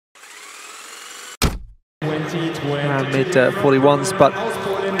around mid-41s, but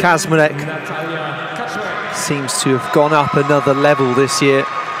Kaczmarek seems to have gone up another level this year.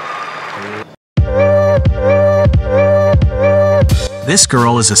 This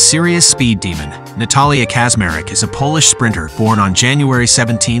girl is a serious speed demon. Natalia Kaczmarek is a Polish sprinter born on January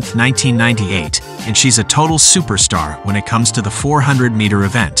 17, 1998, and she's a total superstar when it comes to the 400-meter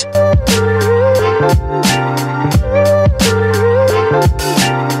event.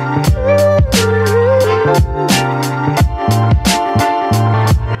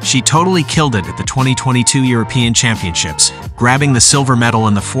 She totally killed it at the 2022 European Championships, grabbing the silver medal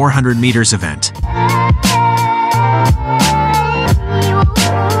in the 400 meters event.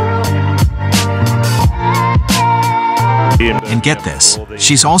 And get this,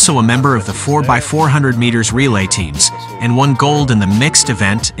 she's also a member of the 4x400 meters relay teams, and won gold in the mixed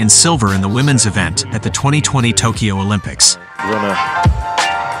event and silver in the women's event at the 2020 Tokyo Olympics. Runner,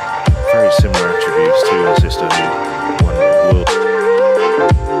 very similar attributes to her sister who won world.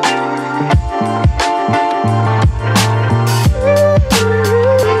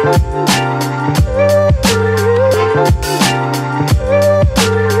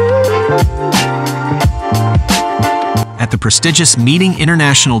 At the prestigious Meeting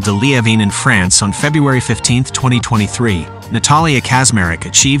International de Liévin in France on February 15, 2023, Natalia Kaczmarek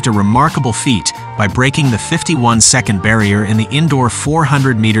achieved a remarkable feat by breaking the 51-second barrier in the indoor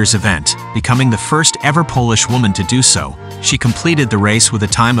 400 meters event, becoming the first ever Polish woman to do so. She completed the race with a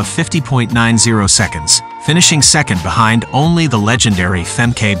time of 50.90 seconds, finishing second behind only the legendary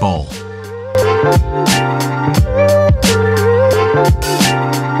Femke Bol.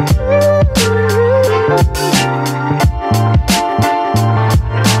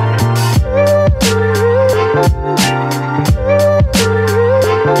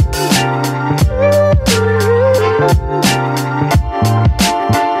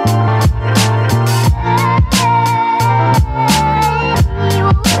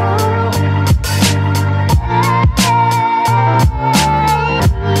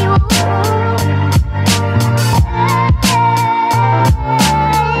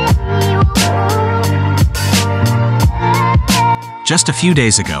 Just a few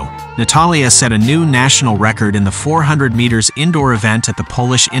days ago, Natalia set a new national record in the 400 meters indoor event at the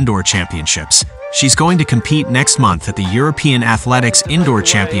Polish Indoor Championships. She's going to compete next month at the European Athletics Indoor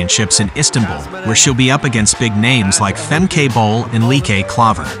Championships in Istanbul, where she'll be up against big names like Femke Bol and Lieke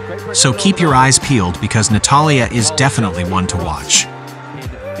Klaver. So keep your eyes peeled because Natalia is definitely one to watch.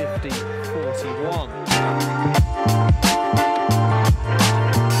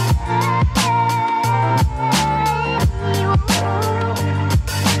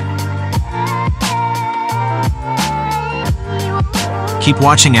 Keep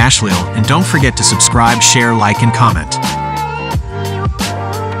watching Ashleel, and don't forget to subscribe, share, like, and comment.